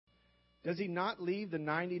Does he not leave the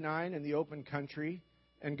 99 in the open country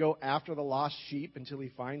and go after the lost sheep until he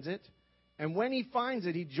finds it? And when he finds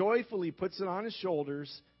it, he joyfully puts it on his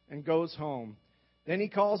shoulders and goes home. Then he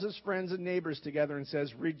calls his friends and neighbors together and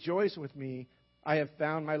says, "Rejoice with me, I have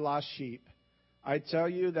found my lost sheep." I tell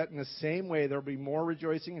you that in the same way there will be more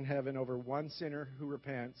rejoicing in heaven over one sinner who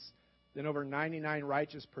repents than over 99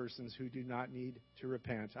 righteous persons who do not need to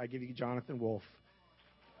repent. I give you Jonathan Wolf.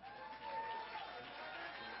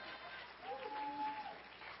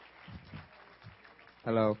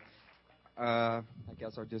 Hello. I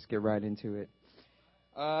guess I'll just get right into it.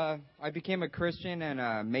 I became a Christian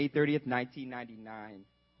on May 30th, 1999.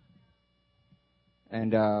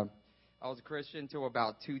 And I was a Christian until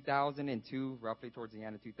about 2002, roughly towards the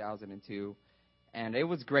end of 2002. And it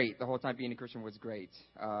was great. The whole time being a Christian was great.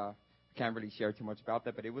 I can't really share too much about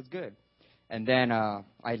that, but it was good. And then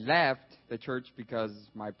I left the church because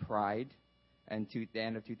my pride. And to the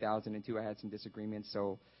end of 2002, I had some disagreements.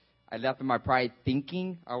 So I left with my pride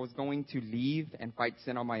thinking I was going to leave and fight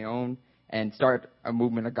sin on my own and start a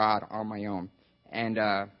movement of God on my own. And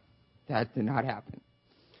that did not happen.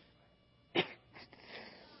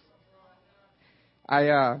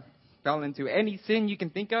 I fell into any sin you can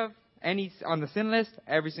think of, any on the sin list,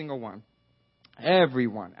 every single one.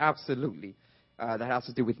 Everyone, absolutely. That has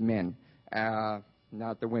to do with men,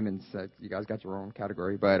 not the women's. You guys got your own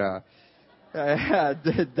category, but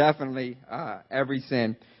definitely every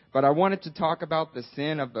sin. But I wanted to talk about the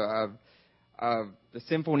sin of the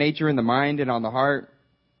sinful nature in the mind and on the heart.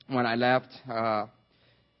 When I left,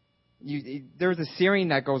 there's a searing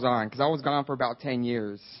that goes on because I was gone for about 10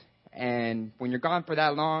 years. And when you're gone for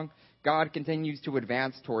that long, God continues to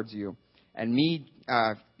advance towards you. And me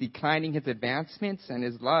declining his advancements and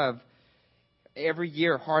his love, every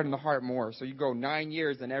year hardened the heart more. So you go 9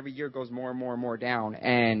 years and every year goes more and more and more down.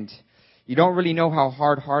 And you don't really know how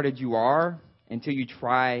hard-hearted you are until you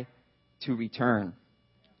try to return.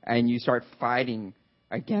 And you start fighting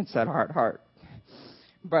against that hard heart.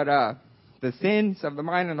 But the sins of the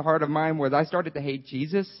mind and the heart of mine was I started to hate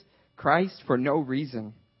Jesus Christ for no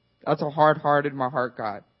reason. That's how hard-hearted my heart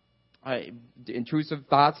got. Intrusive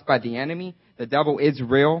thoughts by the enemy. The devil is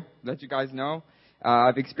real, let you guys know.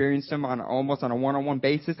 I've experienced him almost on a one-on-one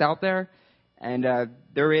basis out there. And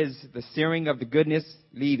there is the searing of the goodness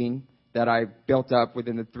leaving that I built up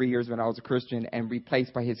within the 3 years when I was a Christian and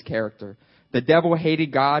replaced by his character. The devil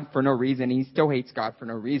hated God for no reason. He still hates God for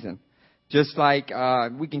no reason. Just like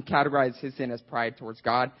we can categorize his sin as pride towards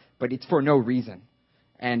God, but it's for no reason.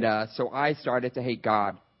 And so I started to hate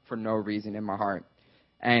God for no reason in my heart.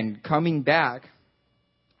 And coming back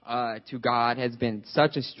to God has been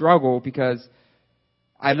such a struggle because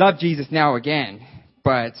I love Jesus now again.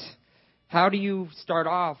 But how do you start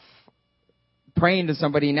off praying to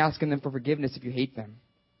somebody and asking them for forgiveness if you hate them?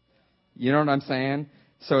 You know what I'm saying?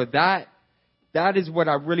 So that is what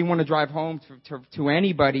I really want to drive home to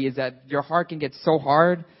anybody, is that your heart can get so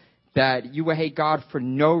hard that you will hate God for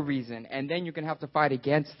no reason. And then you're going to have to fight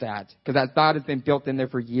against that because that thought has been built in there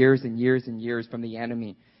for years and years and years from the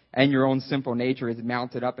enemy. And your own sinful nature is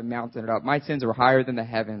mounted up and mounted up. My sins are higher than the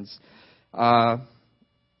heavens. I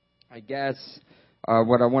guess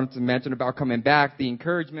what I wanted to mention about coming back, the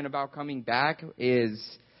encouragement about coming back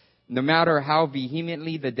is no matter how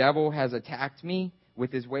vehemently the devil has attacked me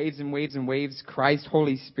with his waves and waves and waves, Christ,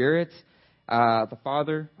 Holy Spirit, the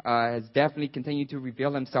Father has definitely continued to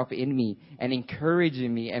reveal himself in me and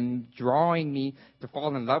encouraging me and drawing me to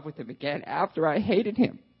fall in love with him again after I hated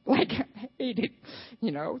him. Like, I hated,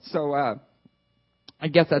 So I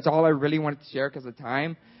guess that's all I really wanted to share because of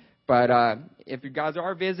time. But if you guys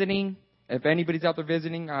are visiting, if anybody's out there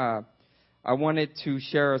visiting, I wanted to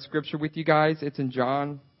share a scripture with you guys. It's in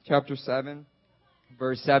John chapter 7,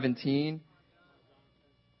 verse 17.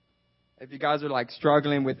 If you guys are like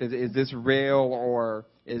struggling with is this real or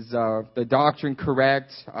is the doctrine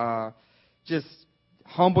correct, just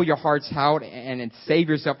humble your hearts out and save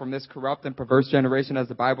yourself from this corrupt and perverse generation, as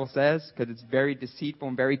the Bible says, because it's very deceitful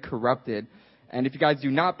and very corrupted. And if you guys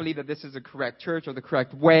do not believe that this is the correct church or the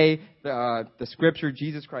correct way, the scripture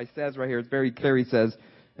Jesus Christ says right here, it's very clear. He says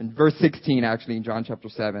in verse 16, actually, in John chapter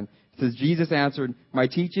 7, it says, Jesus answered, "My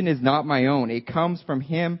teaching is not my own. It comes from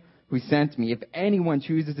him who sent me. If anyone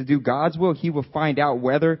chooses to do God's will, he will find out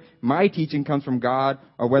whether my teaching comes from God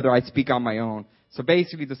or whether I speak on my own." So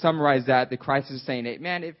basically, to summarize that, the Christ is saying, hey,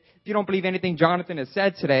 man, if you don't believe anything Jonathan has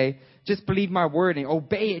said today, just believe my word and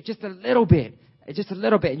obey it just a little bit. Just a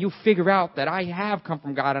little bit, and you'll figure out that I have come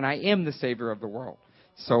from God and I am the Savior of the world.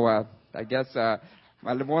 So I guess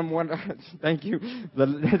my thank you.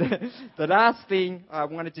 The last thing I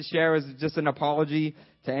wanted to share is just an apology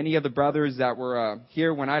to any of the brothers that were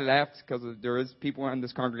here when I left, because there is people in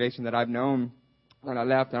this congregation that I've known when I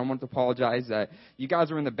left, and I want to apologize that you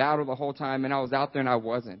guys were in the battle the whole time, and I was out there and I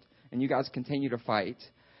wasn't. And you guys continue to fight.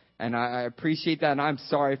 And I appreciate that, and I'm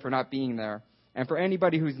sorry for not being there. And for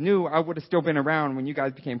anybody who's new, I would have still been around when you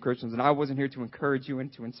guys became Christians, and I wasn't here to encourage you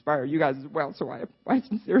and to inspire you guys as well, so my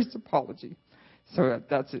sincerest apology. So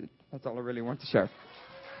that's it. That's all I really want to share.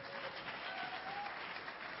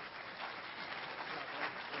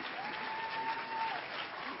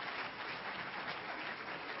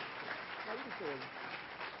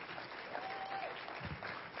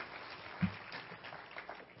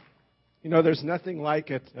 You know, there's nothing like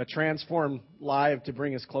a transformed life to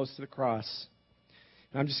bring us close to the cross.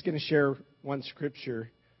 And I'm just going to share one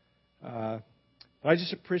scripture. But I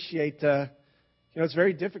just appreciate, it's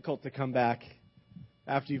very difficult to come back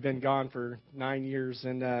after you've been gone for 9 years.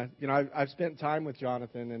 And, I've spent time with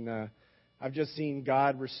Jonathan, and I've just seen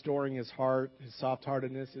God restoring his heart, his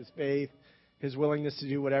soft-heartedness, his faith, his willingness to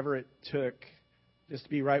do whatever it took just to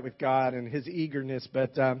be right with God, and his eagerness.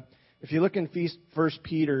 But if you look in 1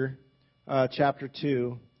 Peter chapter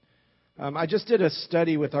 2, I just did a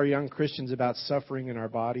study with our young Christians about suffering in our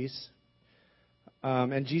bodies.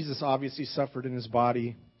 And Jesus obviously suffered in his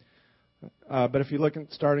body. But if you look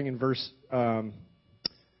at starting in verse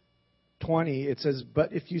 20, it says,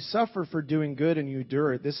 "But if you suffer for doing good and you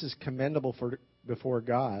endure it, this is commendable before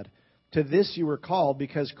God. To this you were called,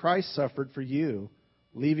 because Christ suffered for you,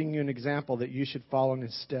 leaving you an example that you should follow in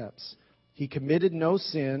his steps. He committed no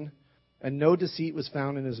sin, and no deceit was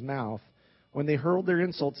found in his mouth. When they hurled their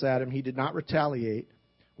insults at him, he did not retaliate.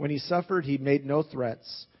 When he suffered, he made no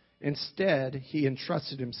threats. Instead, he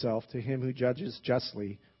entrusted himself to him who judges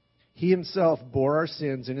justly. He himself bore our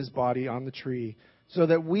sins in his body on the tree, so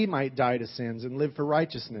that we might die to sins and live for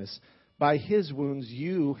righteousness. By his wounds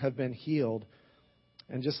you have been healed."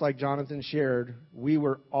 And just like Jonathan shared, we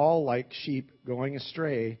were all like sheep going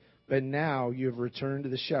astray, but now you have returned to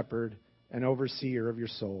the shepherd and overseer of your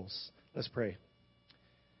souls. Let's pray.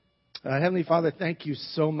 Heavenly Father, thank you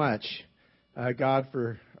so much, God,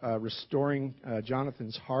 for restoring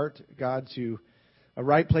Jonathan's heart, God, to a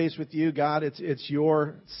right place with you. God, it's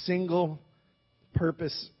your single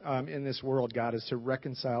purpose in this world, God, is to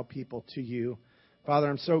reconcile people to you. Father,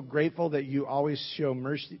 I'm so grateful that you always show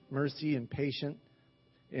mercy and patience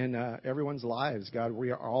in everyone's lives. God, we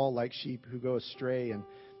are all like sheep who go astray, and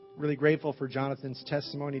really grateful for Jonathan's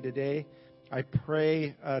testimony today. I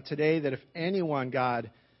pray today that if anyone, God,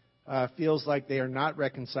 feels like they are not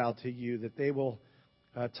reconciled to you, that they will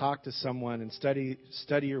talk to someone and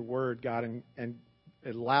study your word, God, and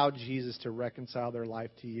allow Jesus to reconcile their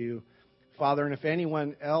life to you. Father, and if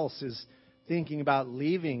anyone else is thinking about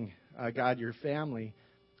leaving, God, your family,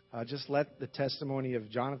 just let the testimony of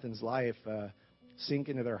Jonathan's life sink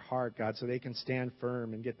into their heart, God, so they can stand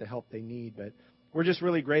firm and get the help they need. But we're just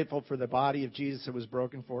really grateful for the body of Jesus that was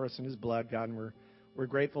broken for us in his blood, God, and we're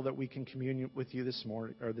grateful that we can commune with you this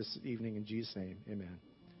morning or this evening in Jesus' name. Amen.